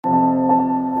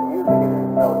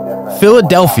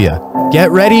Philadelphia, get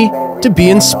ready to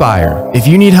be inspired. If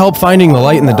you need help finding the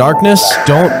light in the darkness,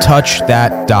 don't touch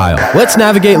that dial. Let's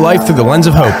navigate life through the lens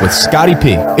of hope with Scotty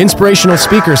P. Inspirational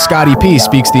speaker Scotty P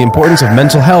speaks the importance of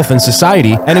mental health in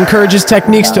society and encourages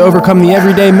techniques to overcome the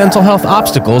everyday mental health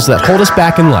obstacles that hold us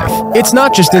back in life. It's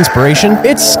not just inspiration,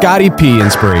 it's Scotty P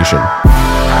inspiration.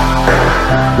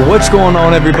 What's going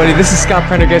on, everybody? This is Scott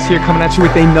Prendergast here, coming at you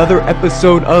with another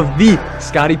episode of the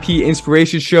Scotty P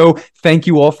Inspiration Show. Thank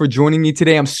you all for joining me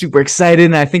today. I'm super excited,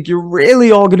 and I think you're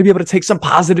really all going to be able to take some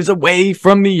positives away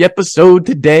from the episode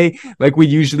today, like we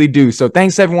usually do. So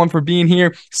thanks, everyone, for being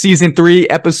here. Season 3,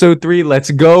 Episode 3, let's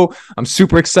go. I'm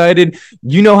super excited.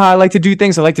 You know how I like to do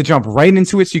things. I like to jump right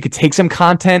into it so you could take some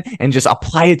content and just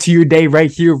apply it to your day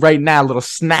right here, right now. A little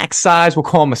snack size. We'll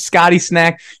call them a Scotty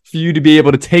snack for you to be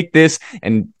able to take this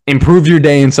and improve your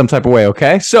day in some type of way,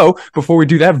 okay? So before we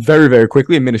do that, very, very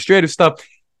quickly, administrative stuff.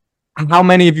 How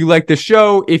many of you like this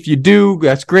show? If you do,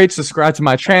 that's great. Subscribe to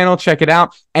my channel. Check it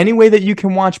out. Any way that you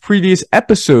can watch previous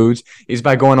episodes is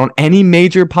by going on any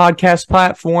major podcast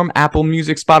platform, Apple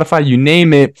Music, Spotify, you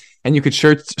name it, and you could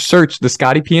search the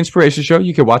Scotty P Inspiration Show.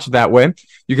 You can watch it that way.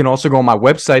 You can also go on my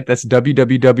website. That's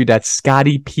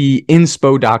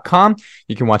www.scottypinspo.com.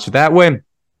 You can watch it that way.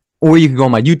 Or you can go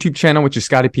on my YouTube channel, which is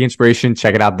Scotty P Inspiration.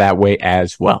 Check it out that way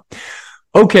as well.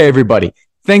 Okay, everybody.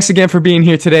 Thanks again for being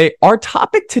here today. Our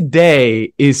topic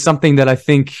today is something that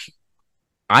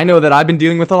I know that I've been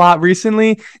dealing with a lot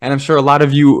recently, and I'm sure a lot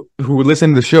of you who listen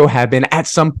to the show have been at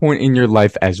some point in your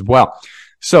life as well.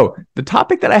 So the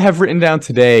topic that I have written down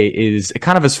today is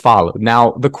kind of as follows.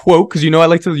 Now, the quote, because I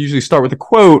like to usually start with a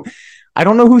quote. I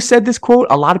don't know who said this quote.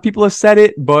 A lot of people have said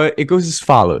it, but it goes as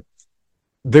follows.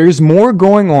 There's more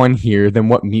going on here than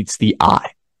what meets the eye.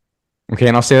 Okay,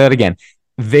 and I'll say that again.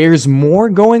 There's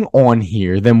more going on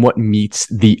here than what meets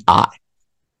the eye.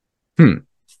 Now,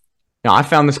 I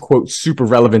found this quote super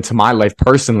relevant to my life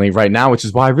personally right now, which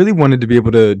is why I really wanted to be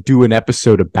able to do an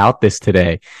episode about this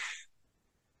today.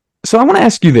 So I want to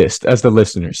ask you this as the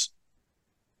listeners.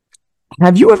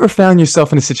 Have you ever found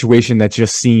yourself in a situation that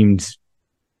just seemed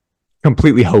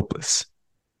completely hopeless?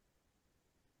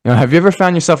 Have you ever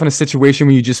found yourself in a situation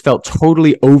where you just felt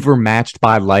totally overmatched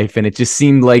by life and it just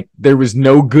seemed like there was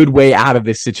no good way out of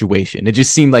this situation? It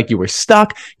just seemed like you were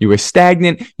stuck, you were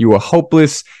stagnant, you were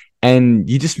hopeless, and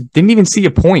you just didn't even see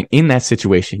a point in that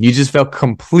situation. You just felt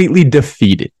completely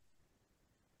defeated.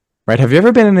 Right? Have you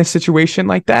ever been in a situation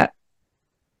like that?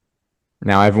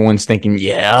 Now everyone's thinking,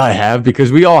 yeah, I have,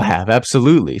 because we all have,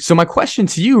 absolutely. So my question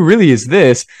to you really is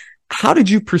this: how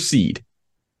did you proceed?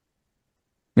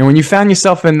 And when you found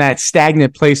yourself in that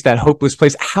stagnant place, that hopeless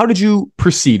place, how did you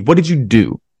proceed? What did you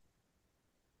do?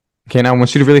 Okay, now I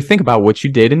want you to really think about what you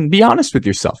did and be honest with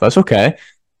yourself. That's okay.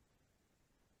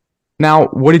 Now,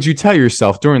 what did you tell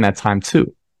yourself during that time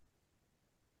too?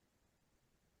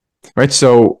 Right,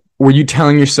 so were you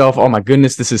telling yourself, oh my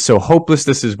goodness, this is so hopeless,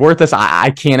 this is worthless,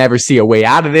 I can't ever see a way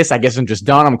out of this, I guess I'm just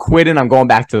done, I'm quitting, I'm going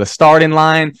back to the starting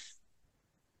line?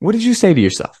 What did you say to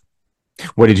yourself?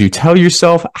 What did you tell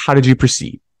yourself? How did you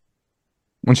proceed?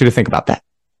 I want you to think about that.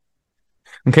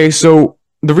 Okay, so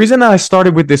the reason I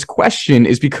started with this question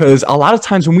is because a lot of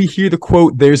times when we hear the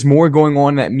quote, there's more going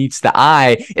on that meets the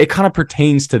eye, it kind of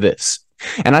pertains to this.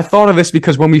 And I thought of this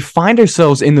because when we find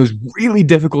ourselves in those really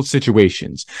difficult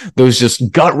situations, those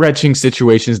just gut-wrenching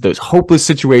situations, those hopeless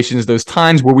situations, those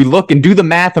times where we look and do the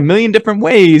math a million different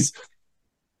ways,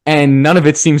 and none of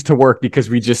it seems to work because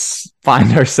we just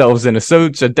find ourselves in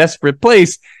such a desperate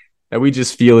place that we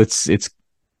just feel it's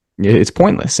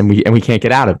pointless and we can't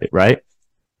get out of it, right?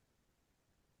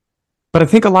 But I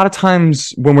think a lot of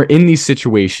times when we're in these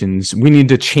situations, we need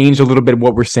to change a little bit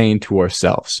what we're saying to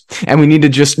ourselves. And we need to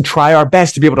just try our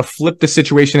best to be able to flip the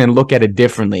situation and look at it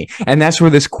differently. And that's where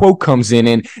this quote comes in,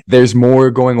 and there's more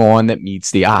going on that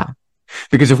meets the eye.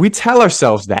 Because if we tell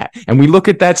ourselves that and we look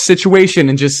at that situation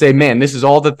and just say, man, this is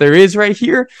all that there is right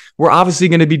here, we're obviously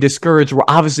going to be discouraged. We're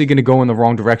obviously going to go in the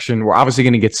wrong direction. We're obviously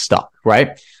going to get stuck,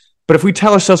 right? But if we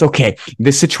tell ourselves, okay,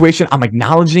 this situation, I'm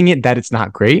acknowledging it that it's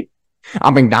not great.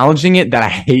 I'm acknowledging it that I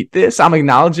hate this. I'm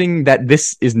acknowledging that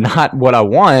this is not what I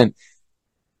want.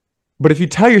 But if you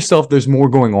tell yourself there's more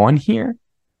going on here,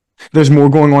 there's more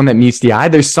going on that meets the eye,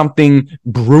 there's something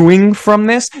brewing from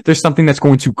this, there's something that's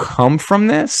going to come from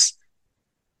this,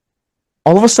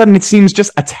 all of a sudden it seems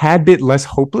just a tad bit less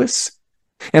hopeless.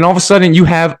 And all of a sudden you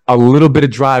have a little bit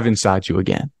of drive inside you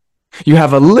again. You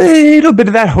have a little bit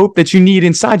of that hope that you need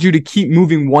inside you to keep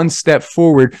moving one step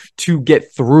forward to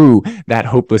get through that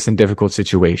hopeless and difficult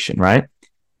situation, right?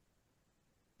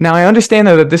 Now, I understand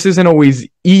that this isn't always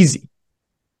easy.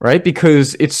 right?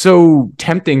 Because it's so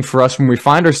tempting for us when we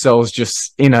find ourselves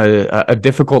just in a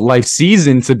difficult life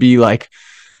season to be like,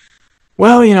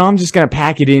 well, I'm just going to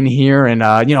pack it in here. And,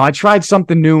 I tried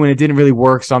something new and it didn't really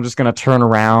work. So I'm just going to turn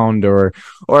around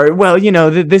well,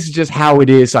 this is just how it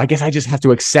is. So I guess I just have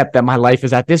to accept that my life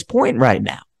is at this point right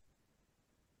now.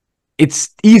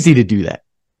 It's easy to do that.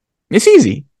 It's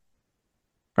easy,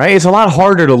 right? It's a lot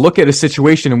harder to look at a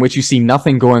situation in which you see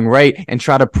nothing going right and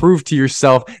try to prove to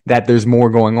yourself that there's more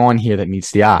going on here that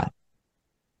meets the eye.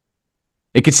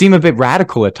 It could seem a bit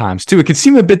radical at times too. It could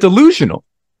seem a bit delusional.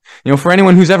 For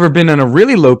anyone who's ever been in a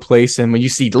really low place and when you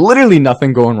see literally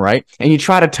nothing going right and you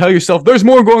try to tell yourself there's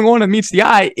more going on that meets the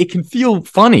eye, it can feel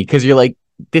funny because you're like,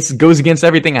 this goes against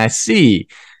everything I see.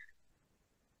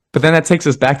 But then that takes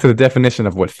us back to the definition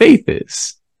of what faith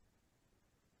is.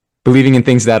 Believing in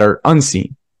things that are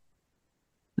unseen,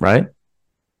 right?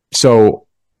 So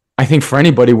I think for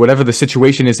anybody, whatever the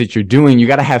situation is that you're doing, you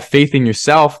got to have faith in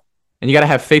yourself. And you got to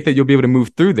have faith that you'll be able to move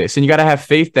through this. And you got to have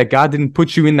faith that God didn't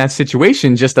put you in that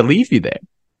situation just to leave you there.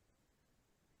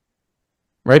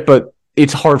 Right? But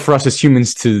it's hard for us as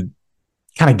humans to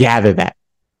kind of gather that.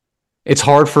 It's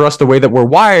hard for us, the way that we're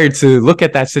wired, to look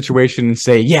at that situation and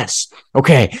say, yes,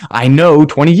 okay, I know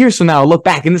 20 years from now, I'll look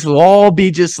back and this will all be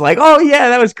just like, oh yeah,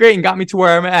 that was great and got me to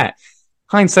where I'm at.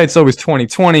 Hindsight's always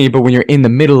 20/20, but when you're in the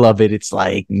middle of it, it's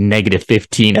like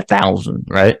 -15, 1,000,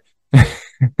 right?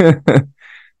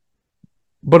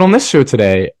 But on this show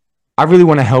today, I really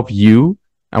want to help you.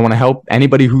 I want to help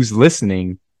anybody who's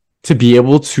listening to be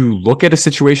able to look at a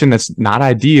situation that's not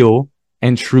ideal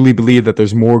and truly believe that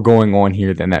there's more going on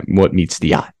here than what meets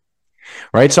the eye.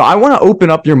 Right? So I want to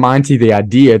open up your mind to the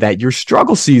idea that your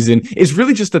struggle season is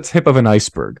really just the tip of an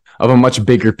iceberg of a much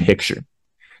bigger picture.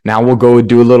 Now we'll go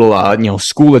do a little,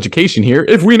 school education here.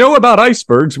 If we know about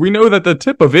icebergs, we know that the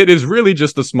tip of it is really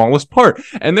just the smallest part.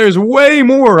 And there's way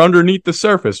more underneath the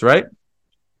surface, right?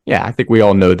 Yeah, I think we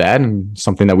all know that, and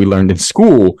something that we learned in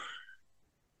school.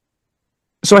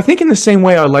 So I think in the same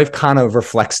way our life kind of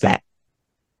reflects that.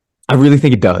 I really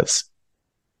think it does.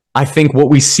 I think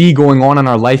what we see going on in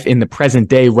our life in the present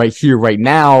day, right here, right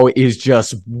now, is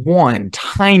just one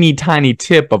tiny, tiny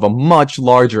tip of a much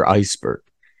larger iceberg.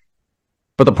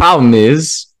 But the problem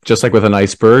is, just like with an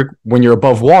iceberg, when you're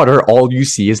above water, all you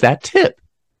see is that tip.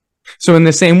 So in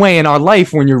the same way, in our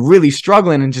life, when you're really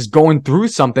struggling and just going through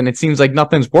something, it seems like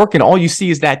nothing's working. All you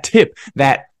see is that tip,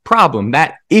 that problem,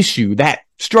 that issue, that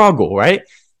struggle, right?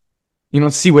 You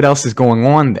don't see what else is going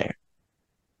on there.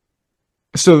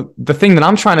 So the thing that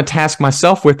I'm trying to task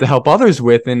myself with to help others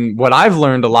with, and what I've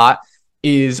learned a lot,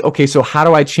 is, okay, so how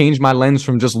do I change my lens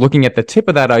from just looking at the tip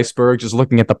of that iceberg, just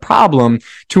looking at the problem,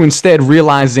 to instead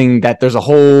realizing that there's a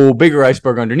whole bigger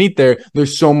iceberg underneath there.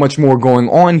 There's so much more going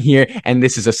on here, and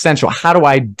this is essential. How do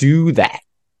I do that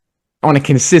on a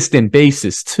consistent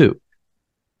basis too?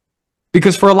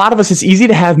 Because for a lot of us, it's easy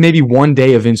to have maybe one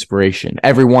day of inspiration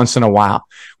every once in a while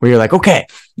where you're like, okay,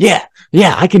 yeah,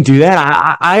 I can do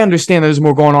that. I understand there's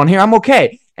more going on here. I'm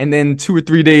okay. And then 2 or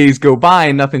 3 days go by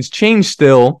and nothing's changed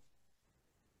still.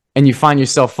 And you find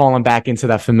yourself falling back into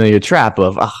that familiar trap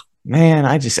of, oh man,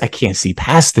 I can't see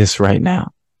past this right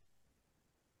now.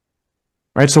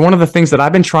 Right. So one of the things that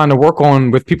I've been trying to work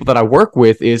on with people that I work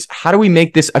with is, how do we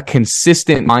make this a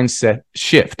consistent mindset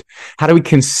shift? How do we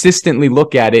consistently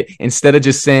look at it instead of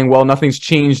just saying, well, nothing's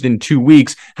changed in 2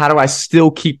 weeks? How do I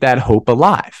still keep that hope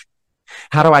alive?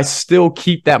 How do I still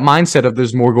keep that mindset of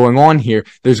there's more going on here,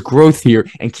 there's growth here,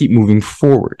 and keep moving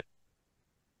forward?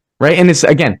 Right. And it's,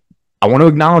 again, I want to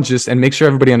acknowledge this and make sure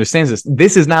everybody understands this.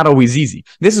 This is not always easy.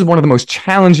 This is one of the most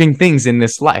challenging things in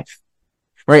this life.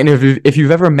 Right. And if you've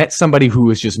ever met somebody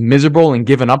who is just miserable and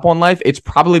given up on life, it's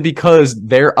probably because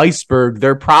their iceberg,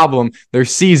 their problem, their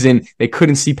season, they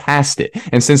couldn't see past it.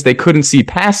 And since they couldn't see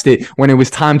past it, when it was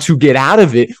time to get out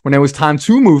of it, when it was time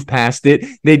to move past it,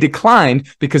 they declined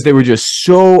because they were just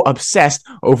so obsessed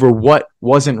over what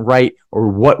wasn't right or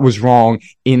what was wrong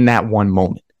in that one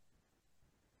moment.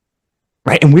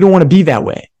 Right. And we don't want to be that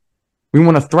way. We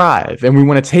want to thrive, and we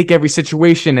want to take every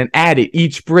situation and add it.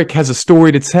 Each brick has a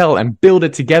story to tell and build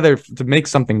it together to make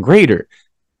something greater.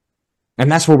 And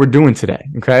that's what we're doing today.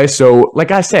 Okay. So like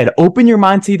I said, open your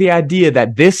mind to the idea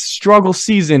that this struggle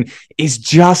season is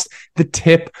just the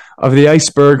tip of the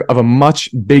iceberg of a much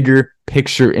bigger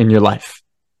picture in your life.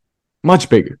 Much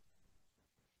bigger.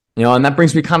 And that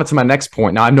brings me kind of to my next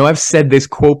point. Now, I know I've said this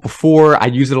quote before. I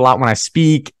use it a lot when I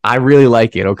speak. I really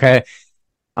like it. Okay.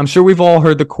 I'm sure we've all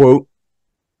heard the quote,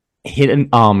 I don't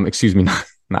want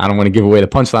to give away the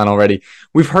punchline already.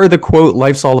 We've heard the quote,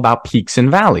 life's all about peaks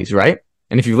and valleys, right?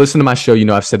 And if you've listened to my show, you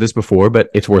know I've said this before, but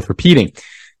it's worth repeating.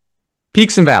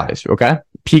 Peaks and valleys, okay?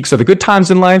 Peaks are the good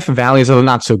times in life, valleys are the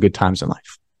not so good times in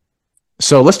life.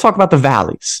 So let's talk about the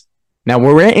valleys. Now,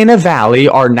 when we're in a valley,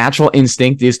 our natural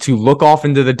instinct is to look off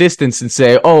into the distance and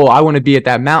say, oh, I want to be at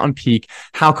that mountain peak.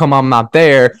 How come I'm not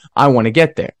there? I want to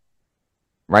get there.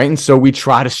 Right? And so we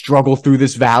try to struggle through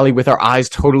this valley with our eyes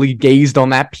totally gazed on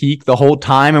that peak the whole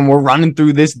time. And we're running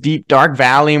through this deep, dark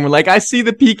valley. And we're like, I see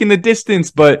the peak in the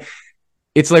distance. But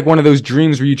it's like one of those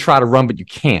dreams where you try to run, but you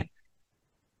can't.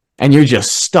 And you're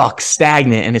just stuck,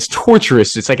 stagnant, and it's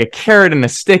torturous. It's like a carrot and a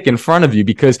stick in front of you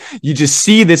because you just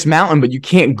see this mountain, but you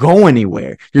can't go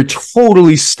anywhere. You're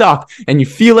totally stuck and you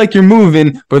feel like you're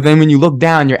moving, but then when you look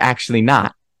down, you're actually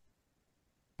not.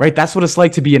 Right? That's what it's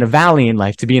like to be in a valley in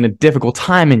life, to be in a difficult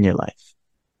time in your life.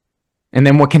 And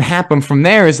then what can happen from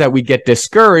there is that we get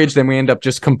discouraged and we end up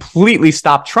just completely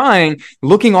stop trying,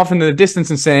 looking off into the distance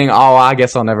and saying, oh, I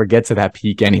guess I'll never get to that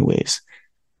peak anyways.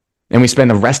 And we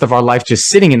spend the rest of our life just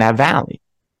sitting in that valley.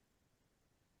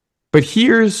 But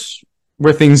here's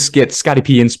where things get Scotty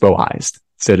P inspo-ized,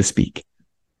 so to speak.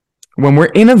 When we're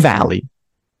in a valley,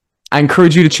 I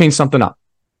encourage you to change something up.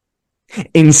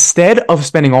 Instead of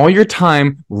spending all your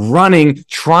time running,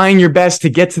 trying your best to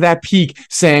get to that peak,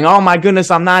 saying, oh my goodness,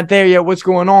 I'm not there yet, what's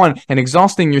going on? And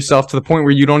exhausting yourself to the point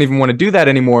where you don't even want to do that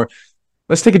anymore,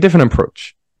 let's take a different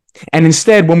approach. And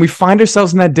instead, when we find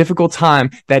ourselves in that difficult time,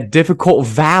 that difficult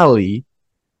valley,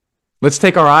 let's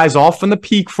take our eyes off from the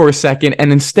peak for a second.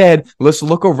 And instead, let's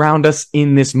look around us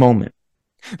in this moment.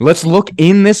 Let's look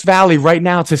in this valley right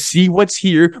now to see what's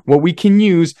here, what we can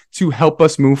use to help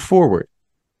us move forward.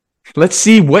 Let's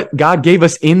see what God gave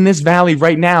us in this valley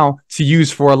right now to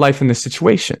use for our life in this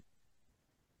situation.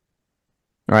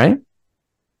 All right?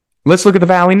 Let's look at the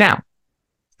valley now.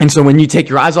 And so when you take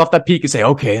your eyes off that peak and say,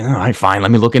 okay, all right, fine,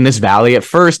 let me look in this valley. At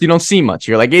first, you don't see much.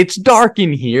 You're like, it's dark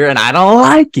in here and I don't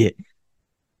like it.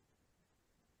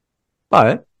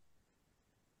 But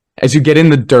as you get in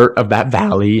the dirt of that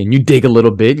valley and you dig a little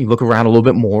bit, you look around a little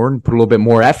bit more and put a little bit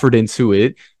more effort into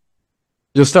it,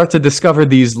 you'll start to discover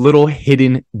these little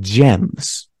hidden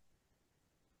gems.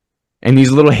 And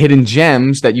these little hidden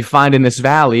gems that you find in this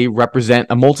valley represent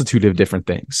a multitude of different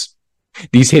things.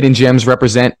 These hidden gems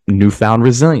represent newfound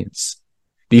resilience.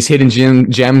 These hidden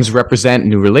gems represent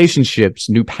new relationships,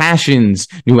 new passions,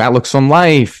 new outlooks on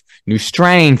life, new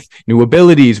strength, new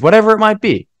abilities, whatever it might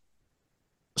be.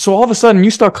 So all of a sudden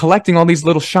you start collecting all these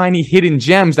little shiny hidden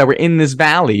gems that were in this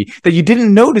valley that you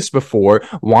didn't notice before.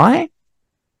 Why?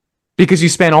 Because you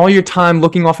spent all your time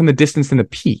looking off in the distance in the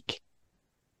peak.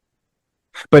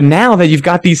 But now that you've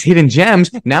got these hidden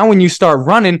gems, now when you start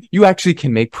running, you actually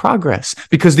can make progress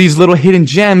because these little hidden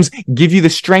gems give you the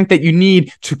strength that you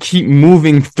need to keep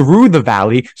moving through the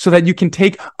valley so that you can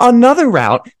take another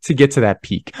route to get to that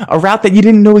peak, a route that you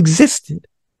didn't know existed,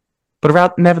 but a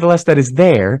route nevertheless that is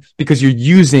there because you're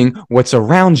using what's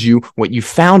around you, what you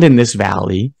found in this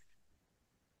valley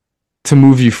to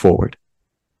move you forward.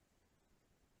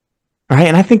 Right?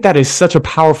 And I think that is such a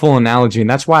powerful analogy. And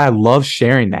that's why I love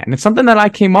sharing that. And it's something that I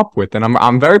came up with. And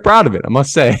I'm very proud of it, I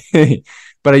must say.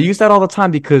 But I use that all the time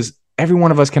because every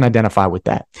one of us can identify with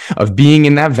that, of being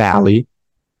in that valley,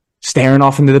 staring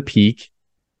off into the peak.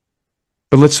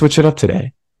 But let's switch it up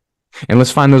today. And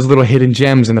let's find those little hidden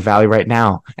gems in the valley right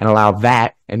now and allow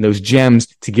that and those gems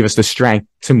to give us the strength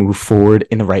to move forward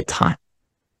in the right time.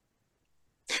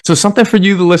 So something for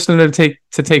you, the listener,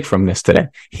 to take from this today.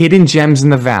 Hidden gems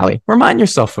in the valley. Remind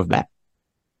yourself of that.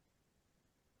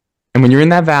 And when you're in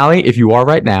that valley, if you are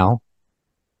right now,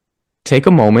 take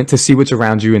a moment to see what's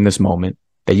around you in this moment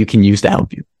that you can use to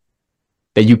help you.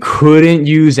 That you couldn't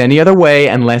use any other way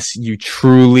unless you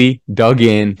truly dug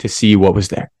in to see what was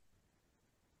there.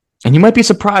 And you might be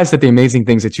surprised at the amazing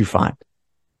things that you find.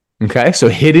 Okay, so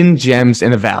hidden gems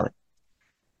in the valley.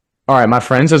 All right, my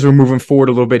friends, as we're moving forward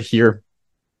a little bit here,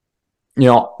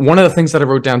 one of the things that I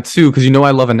wrote down too, because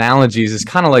I love analogies, is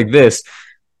kind of like this.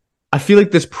 I feel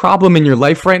like this problem in your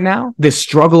life right now, this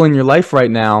struggle in your life right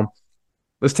now,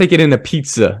 let's take it in a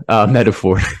pizza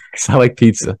metaphor, because I like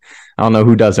pizza. I don't know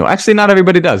who doesn't. Actually, not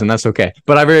everybody does, and that's okay.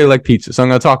 But I really like pizza, so I'm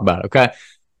going to talk about it, okay?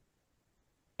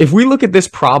 If we look at this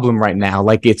problem right now,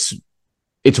 like it's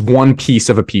one piece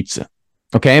of a pizza,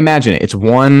 okay? Imagine it. It's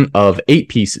one of 8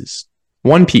 pieces.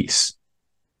 One piece.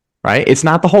 Right? It's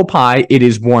not the whole pie. It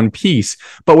is one piece.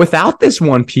 But without this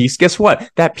one piece, guess what?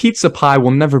 That pizza pie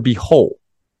will never be whole.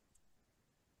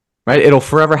 Right? It'll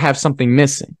forever have something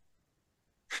missing.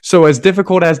 So as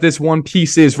difficult as this one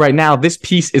piece is right now, this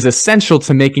piece is essential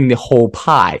to making the whole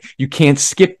pie. You can't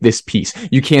skip this piece.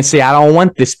 You can't say, I don't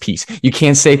want this piece. You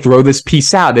can't say, throw this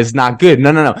piece out. It's not good.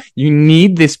 No. You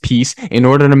need this piece in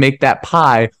order to make that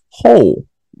pie whole.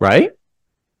 Right?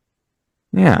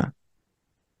 Yeah.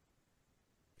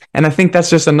 And I think that's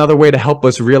just another way to help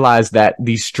us realize that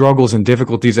these struggles and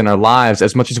difficulties in our lives,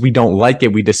 as much as we don't like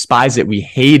it, we despise it, we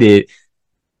hate it,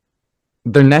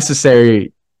 they're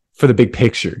necessary for the big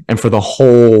picture and for the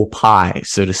whole pie,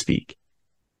 so to speak.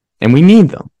 And we need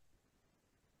them.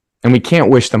 And we can't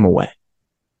wish them away.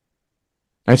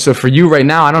 And so for you right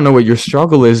now, I don't know what your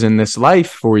struggle is in this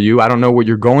life for you. I don't know what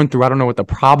you're going through. I don't know what the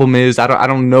problem is. I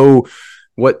don't know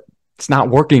what's not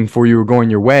working for you or going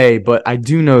your way. But I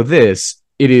do know this.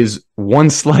 It is one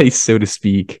slice, so to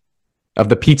speak, of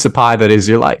the pizza pie that is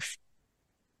your life.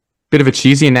 Bit of a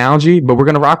cheesy analogy, but we're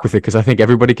going to rock with it because I think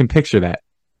everybody can picture that.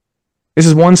 This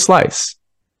is one slice.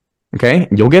 Okay?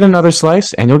 You'll get another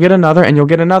slice, and you'll get another, and you'll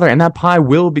get another, and that pie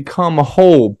will become a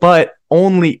whole, but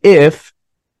only if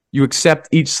you accept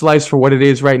each slice for what it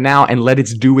is right now and let it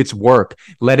do its work.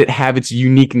 Let it have its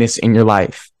uniqueness in your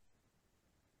life.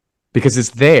 Because it's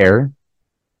there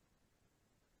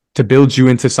to build you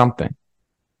into something.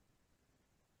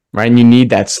 Right? And you need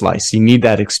that slice. You need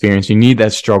that experience. You need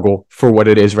that struggle for what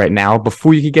it is right now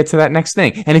before you can get to that next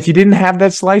thing. And if you didn't have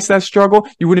that slice, that struggle,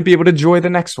 you wouldn't be able to enjoy the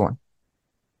next one.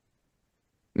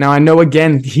 Now, I know,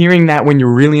 again, hearing that when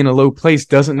you're really in a low place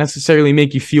doesn't necessarily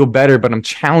make you feel better, but I'm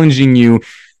challenging you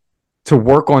to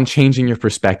work on changing your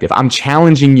perspective. I'm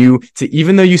challenging you to,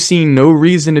 even though you see no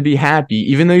reason to be happy,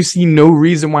 even though you see no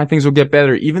reason why things will get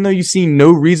better, even though you see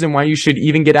no reason why you should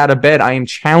even get out of bed, I am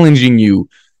challenging you.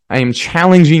 I am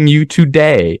challenging you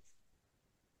today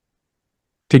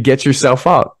to get yourself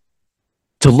up,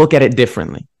 to look at it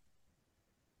differently.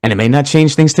 And it may not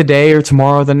change things today or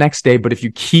tomorrow or the next day, but if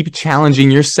you keep challenging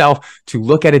yourself to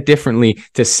look at it differently,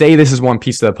 to say this is one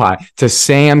piece of the pie, to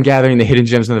say I'm gathering the hidden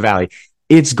gems in the valley,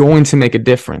 it's going to make a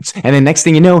difference. And the next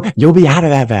thing you know, you'll be out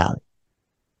of that valley.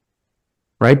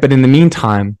 Right? But in the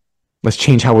meantime, let's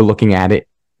change how we're looking at it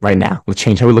right now. Let's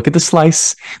change how we look at the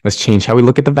slice. Let's change how we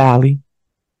look at the valley.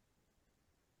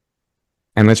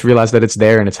 And let's realize that it's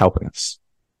there and it's helping us.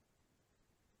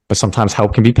 But sometimes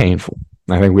help can be painful.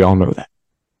 I think we all know that.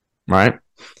 Right?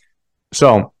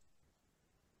 So,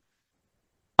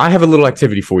 I have a little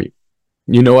activity for you.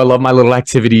 You know, I love my little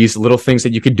activities, little things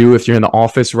that you could do if you're in the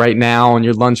office right now on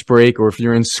your lunch break, or if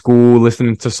you're in school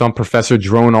listening to some professor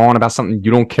drone on about something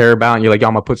you don't care about. And you're like, yo,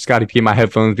 I'm going to put Scotty P in my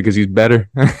headphones because he's better,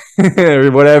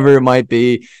 or whatever it might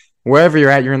be. Wherever you're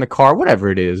at, you're in the car, whatever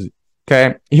it is.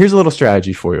 Okay. Here's a little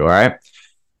strategy for you. All right.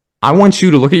 I want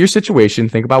you to look at your situation,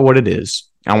 think about what it is.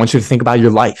 I want you to think about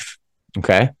your life.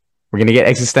 Okay. We're going to get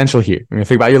existential here. We're going to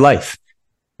think about your life.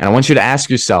 And I want you to ask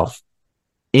yourself,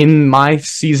 in my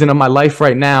season of my life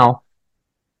right now,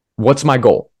 what's my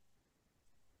goal?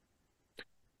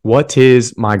 What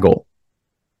is my goal?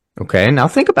 Okay, now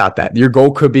think about that. Your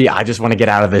goal could be, I just want to get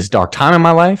out of this dark time in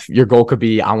my life. Your goal could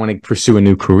be, I want to pursue a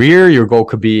new career. Your goal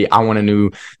could be, I want to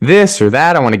do this or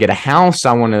that. I want to get a house.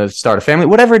 I want to start a family.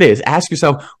 Whatever it is, ask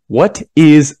yourself, what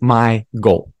is my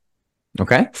goal?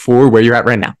 Okay, for where you're at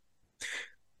right now.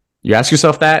 You ask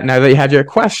yourself that. Now that you have your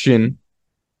question,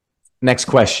 next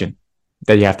question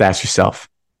that you have to ask yourself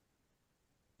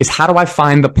is, how do I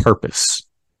find the purpose?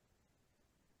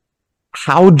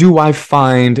 How do I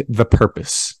find the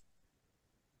purpose?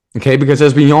 Okay, because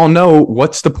as we all know,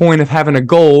 what's the point of having a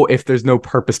goal if there's no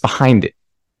purpose behind it?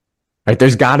 Right?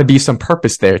 There's got to be some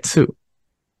purpose there too.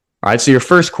 All right, so your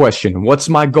first question, what's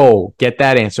my goal? Get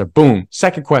that answer. Boom.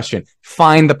 Second question,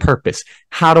 find the purpose.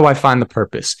 How do I find the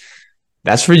purpose?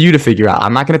 That's for you to figure out.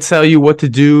 I'm not going to tell you what to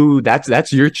do. That's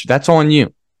on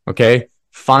you. Okay.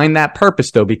 Find that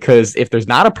purpose though, because if there's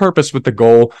not a purpose with the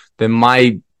goal, then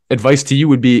my advice to you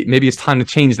would be, maybe it's time to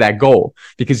change that goal,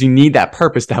 because you need that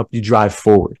purpose to help you drive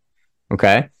forward.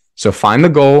 Okay. So find the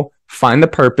goal, find the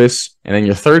purpose. And then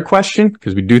your third question,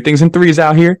 because we do things in threes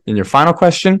out here, and your final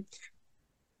question,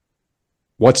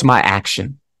 what's my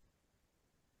action?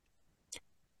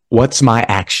 What's my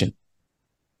action?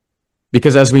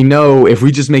 Because as we know, if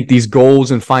we just make these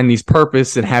goals and find these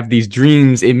purpose and have these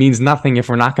dreams, it means nothing if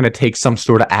we're not going to take some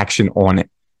sort of action on it.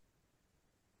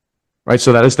 Right?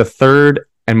 So that is the third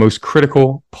and most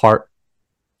critical part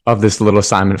of this little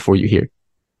assignment for you here.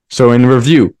 So in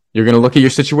review, you're going to look at your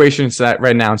situation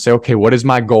right now and say, okay, what is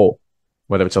my goal?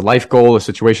 Whether it's a life goal, a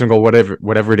situation goal,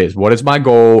 whatever it is. What is my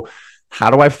goal? How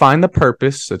do I find the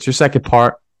purpose? That's your second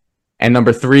part. And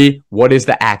number three, what is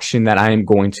the action that I am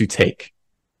going to take?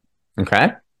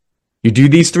 Okay. You do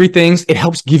these three things. It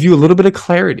helps give you a little bit of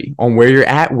clarity on where you're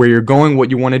at, where you're going, what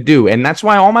you want to do. And that's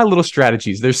why all my little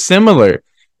strategies, they're similar,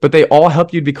 but they all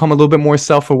help you become a little bit more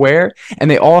self-aware, and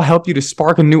they all help you to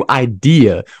spark a new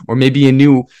idea or maybe a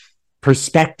new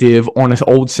perspective on an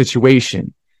old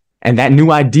situation. And that new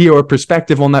idea or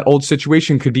perspective on that old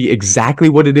situation could be exactly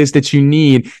what it is that you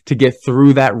need to get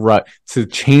through that rut, to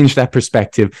change that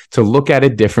perspective, to look at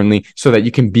it differently so that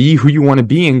you can be who you want to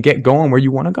be and get going where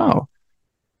you want to go.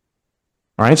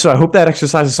 All right. So I hope that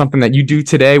exercise is something that you do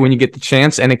today when you get the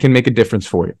chance, and it can make a difference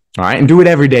for you. All right. And do it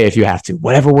every day if you have to,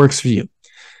 whatever works for you.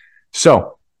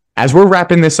 So as we're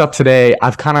wrapping this up today,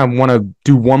 I've kind of want to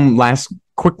do one last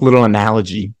quick little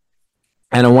analogy,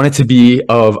 and I want it to be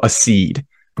of a seed.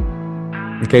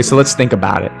 Okay, so let's think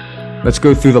about it. Let's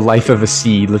go through the life of a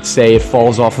seed. Let's say it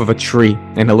falls off of a tree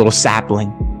and a little sapling,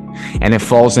 and it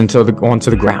falls onto the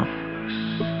ground.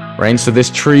 Right? And so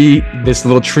this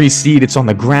little tree seed, it's on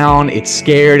the ground, it's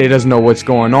scared, it doesn't know what's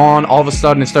going on. All of a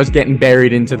sudden, it starts getting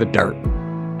buried into the dirt.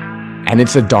 And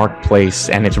it's a dark place,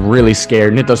 and it's really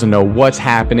scared, and it doesn't know what's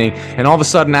happening. And all of a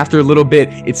sudden, after a little bit,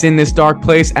 it's in this dark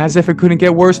place as if it couldn't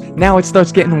get worse. Now it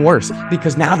starts getting worse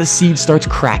because now the seed starts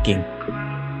cracking.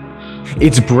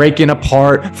 It's breaking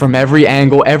apart from every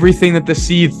angle. Everything that the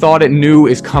seed thought it knew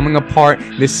is coming apart.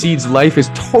 The seed's life is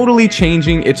totally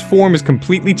changing. Its form is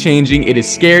completely changing. It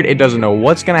is scared. It doesn't know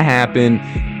what's going to happen.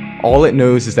 All it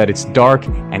knows is that it's dark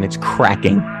and it's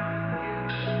cracking.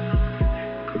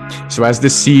 So as the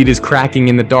seed is cracking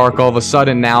in the dark, all of a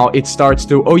sudden now it starts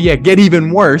to, get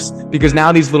even worse, because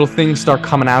now these little things start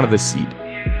coming out of the seed.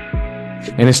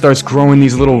 And it starts growing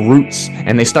these little roots,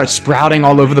 and they start sprouting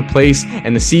all over the place,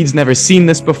 and the seed's never seen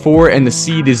this before, and the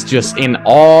seed is just in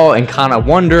awe and kind of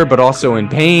wonder, but also in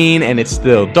pain, and it's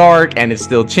still dark, and it's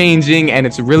still changing, and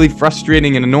it's really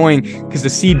frustrating and annoying because the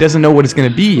seed doesn't know what it's going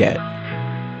to be yet.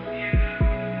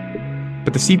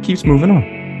 But the seed keeps moving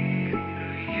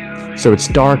on. So it's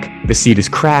dark, the seed is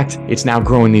cracked, it's now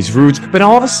growing these roots, but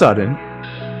all of a sudden,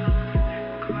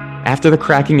 after the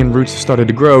cracking and roots have started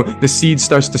to grow, the seed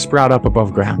starts to sprout up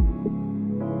above ground.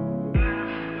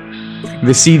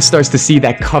 The seed starts to see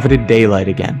that coveted daylight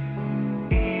again.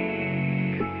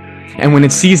 And when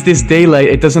it sees this daylight,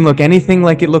 it doesn't look anything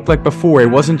like it looked like before. It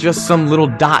wasn't just some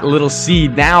little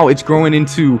seed. Now it's growing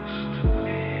into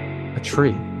a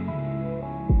tree.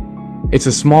 It's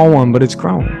a small one, but it's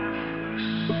growing.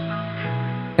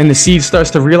 And the seed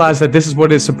starts to realize that this is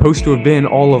what it's supposed to have been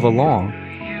all of along.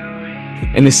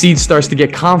 And the seed starts to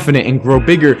get confident and grow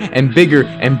bigger and bigger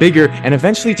and bigger, and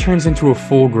eventually turns into a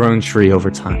full-grown tree over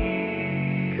time.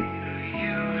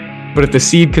 But if the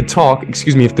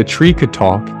tree could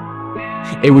talk,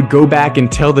 it would go back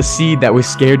and tell the seed that was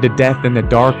scared to death in the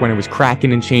dark when it was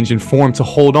cracking and changing form to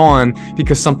hold on,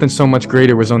 because something so much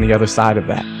greater was on the other side of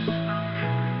that.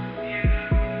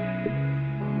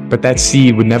 But that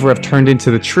seed would never have turned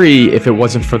into the tree if it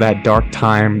wasn't for that dark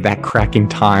time, that cracking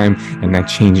time, and that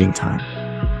changing time.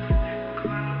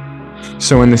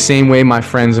 So in the same way, my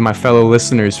friends and my fellow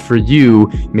listeners, for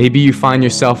you, maybe you find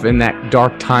yourself in that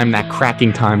dark time, that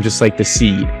cracking time, just like the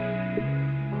seed.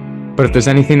 But if there's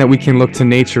anything that we can look to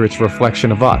nature, it's a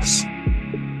reflection of us.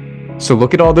 So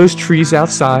look at all those trees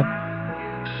outside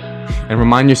and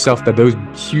remind yourself that those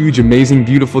huge, amazing,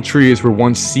 beautiful trees were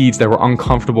once seeds that were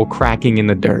uncomfortable cracking in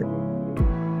the dirt.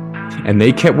 And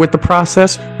they kept with the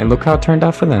process, and look how it turned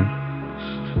out for them.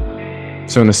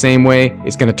 So in the same way,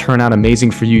 it's going to turn out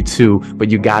amazing for you too, but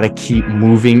you got to keep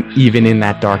moving even in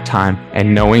that dark time,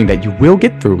 and knowing that you will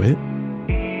get through it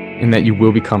and that you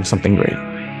will become something great.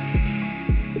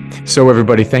 So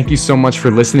everybody, thank you so much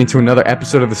for listening to another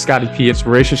episode of the Scotty P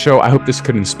Inspiration Show. I hope this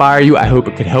could inspire you. I hope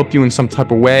it could help you in some type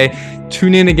of way.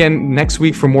 Tune in again next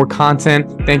week for more content.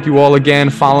 Thank you all again.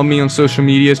 Follow me on social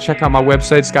medias. Check out my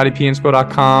website,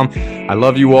 scottypinspo.com. I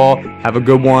love you all. Have a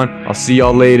good one. I'll see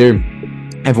y'all later.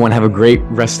 Everyone have a great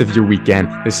rest of your weekend.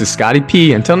 This is Scotty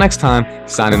P. Until next time,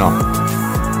 signing off.